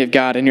family of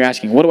God and you're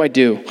asking, what do I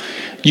do?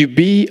 You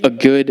be a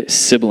good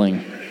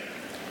sibling.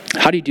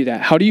 How do you do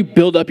that? How do you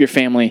build up your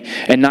family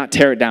and not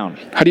tear it down?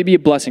 How do you be a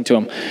blessing to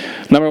them?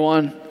 Number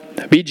one,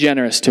 be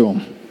generous to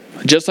them,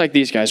 just like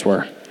these guys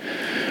were.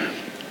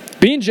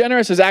 Being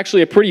generous is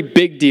actually a pretty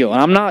big deal.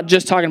 And I'm not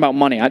just talking about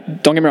money.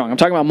 Don't get me wrong, I'm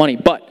talking about money,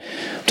 but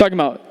I'm talking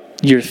about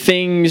your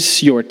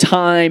things, your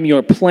time,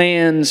 your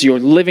plans, your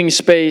living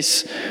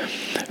space.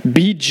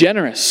 Be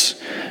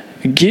generous.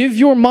 Give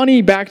your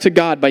money back to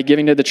God by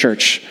giving to the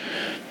church.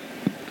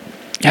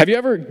 Have you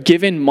ever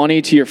given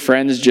money to your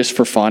friends just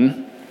for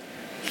fun?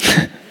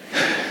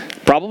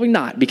 Probably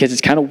not, because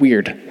it's kind of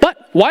weird.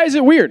 But why is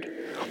it weird?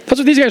 That's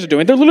what these guys are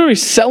doing. They're literally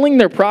selling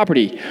their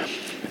property,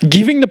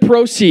 giving the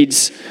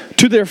proceeds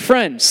to their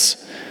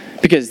friends,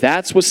 because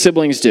that's what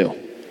siblings do.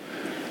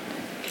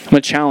 I'm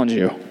going to challenge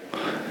you.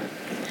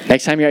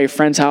 Next time you're at your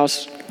friend's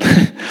house,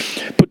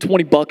 put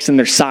 $20 in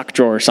their sock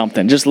drawer or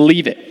something. Just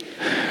leave it.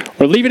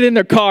 Or leave it in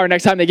their car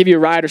next time they give you a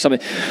ride or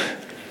something.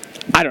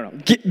 I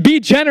don't know. Be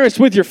generous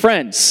with your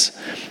friends.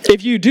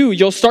 If you do,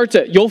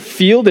 you'll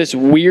feel this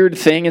weird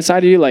thing inside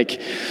of you.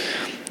 Like,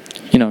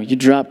 you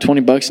drop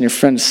 $20 in your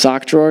friend's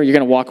sock drawer. You're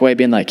going to walk away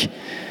being like,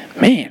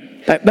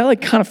 man,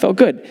 that kind of felt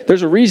good.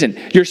 There's a reason.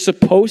 You're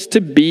supposed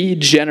to be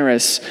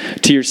generous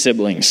to your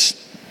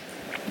siblings.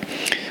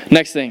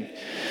 Next thing.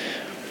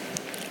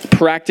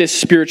 Practice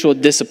spiritual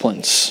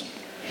disciplines.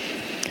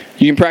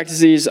 You can practice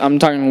these, I'm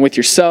talking with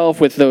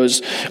yourself, with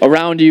those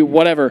around you,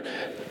 whatever.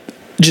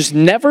 Just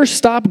never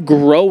stop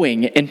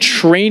growing and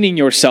training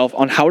yourself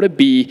on how to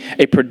be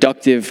a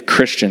productive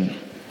Christian.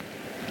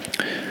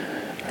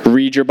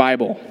 Read your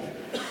Bible.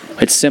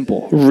 It's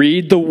simple.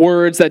 Read the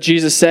words that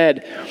Jesus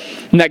said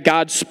and that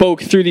God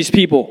spoke through these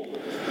people.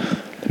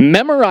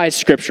 Memorize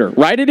Scripture.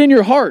 Write it in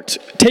your heart.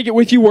 Take it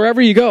with you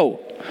wherever you go.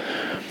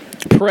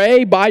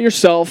 Pray by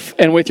yourself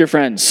and with your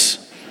friends.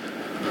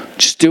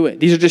 Just do it.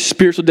 These are just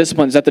spiritual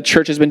disciplines that the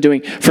church has been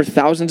doing for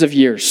thousands of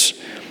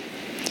years.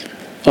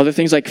 Other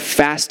things like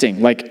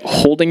fasting, like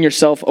holding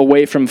yourself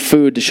away from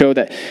food to show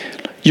that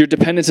your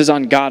dependence is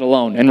on God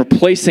alone, and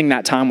replacing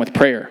that time with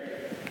prayer.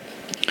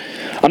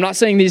 I'm not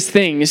saying these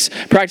things,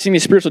 practicing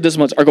these spiritual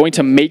disciplines, are going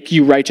to make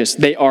you righteous.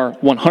 They are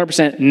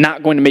 100%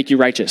 not going to make you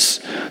righteous.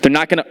 They're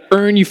not going to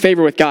earn you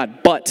favor with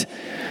God, but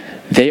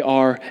they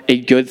are a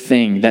good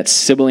thing that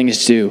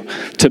siblings do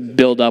to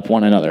build up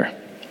one another.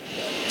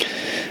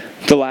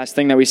 The last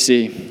thing that we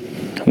see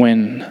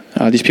when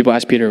these people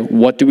ask Peter,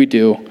 what do we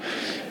do?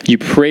 You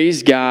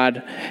praise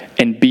God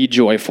and be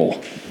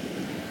joyful.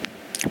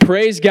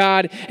 Praise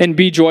God and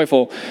be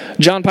joyful.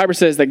 John Piper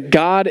says that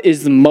God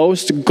is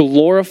most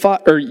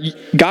glorified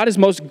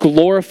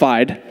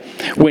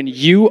when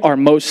you are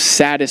most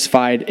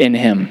satisfied in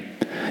him.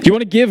 You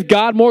want to give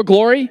God more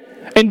glory?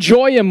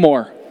 Enjoy him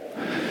more.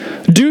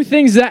 Do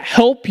things that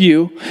help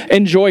you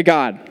enjoy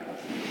God.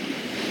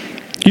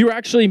 You were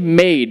actually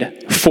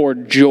made for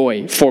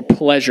joy, for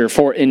pleasure,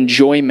 for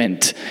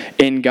enjoyment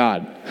in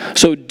God.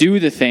 So do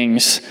the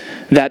things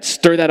that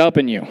stir that up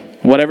in you,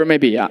 whatever it may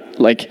be.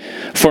 Like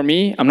for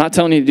me, I'm not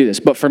telling you to do this,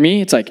 but for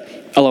me, it's like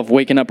I love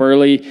waking up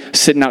early,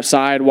 sitting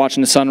outside, watching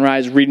the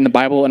sunrise, reading the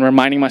Bible, and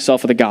reminding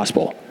myself of the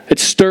gospel. It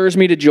stirs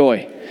me to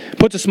joy,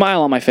 puts a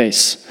smile on my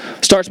face,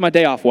 starts my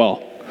day off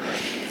well.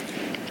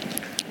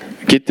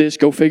 Get this,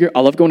 go figure. I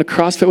love going to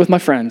CrossFit with my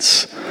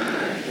friends.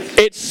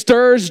 It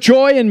stirs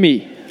joy in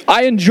me.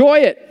 I enjoy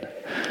it.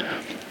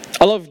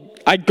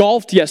 I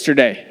golfed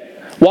yesterday.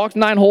 Walked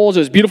 9 holes. It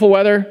was beautiful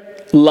weather.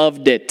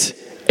 Loved it.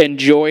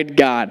 Enjoyed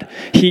God.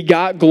 He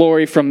got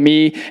glory from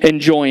me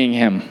enjoying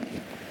him.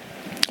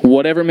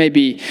 Whatever it may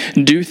be,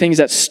 do things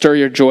that stir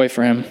your joy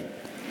for him.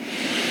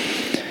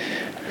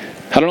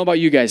 I don't know about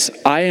you guys.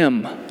 I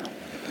am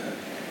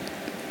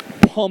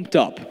pumped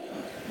up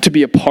to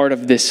be a part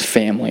of this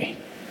family.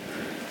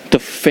 The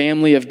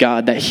family of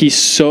God that he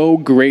so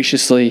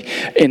graciously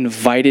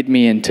invited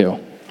me into.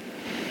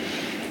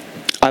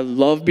 I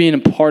love being a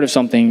part of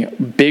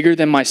something bigger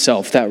than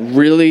myself that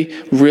really,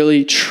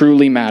 really,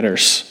 truly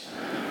matters.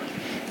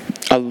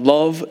 I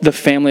love the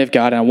family of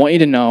God, and I want you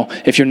to know,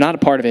 if you're not a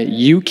part of it,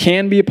 you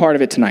can be a part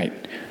of it tonight.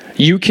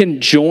 You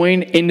can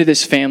join into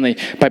this family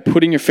by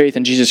putting your faith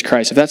in Jesus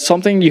Christ. If that's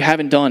something you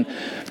haven't done,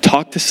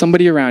 talk to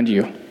somebody around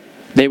you.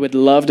 They would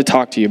love to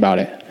talk to you about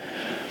it.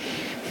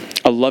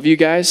 I love you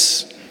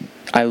guys.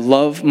 I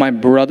love my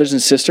brothers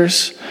and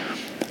sisters.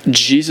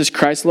 Jesus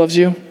Christ loves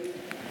you.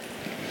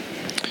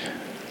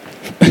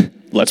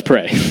 Let's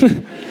pray.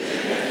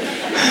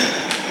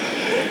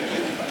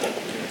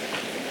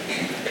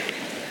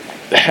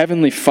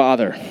 Heavenly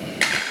Father,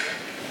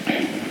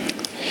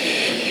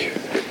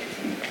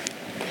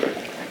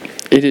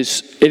 it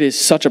is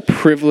such a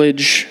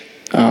privilege,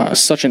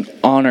 such an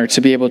honor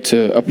to be able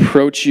to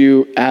approach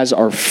you as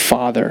our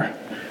Father.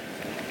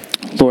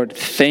 Lord,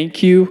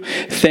 thank you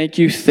for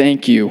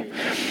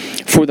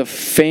the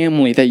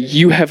family that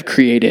you have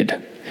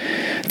created.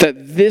 That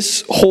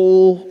this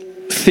whole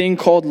thing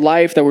called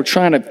life that we're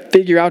trying to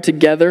figure out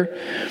together,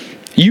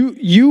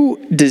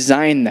 you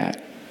designed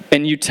that.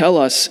 And you tell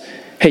us,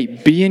 hey,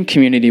 be in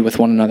community with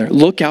one another.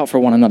 Look out for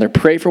one another.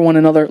 Pray for one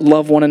another.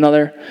 Love one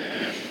another.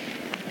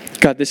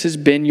 God, this has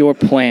been your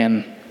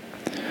plan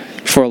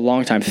for a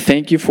long time.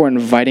 Thank you for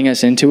inviting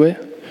us into it.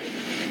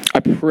 I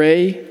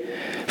pray,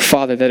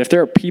 Father, that if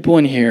there are people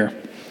in here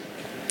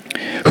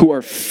who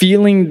are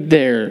feeling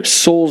their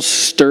souls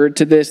stirred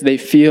to this, they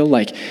feel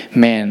like,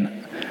 man,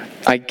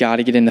 I got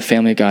to get in the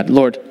family of God.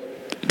 Lord,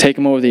 take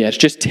them over the edge.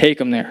 Just take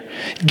them there.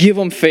 Give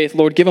them faith,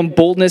 Lord. Give them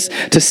boldness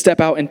to step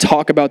out and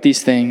talk about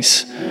these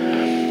things.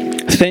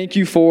 Thank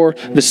you for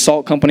the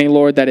Salt Company,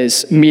 Lord, that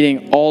is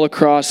meeting all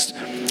across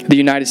the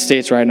United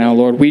States right now,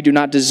 Lord. We do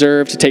not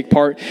deserve to take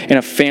part in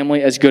a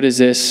family as good as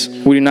this.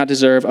 We do not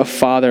deserve a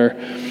father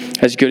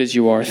as good as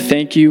you are.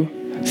 Thank you,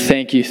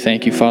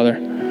 Father.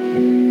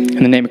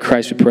 In the name of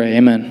Christ we pray,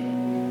 amen.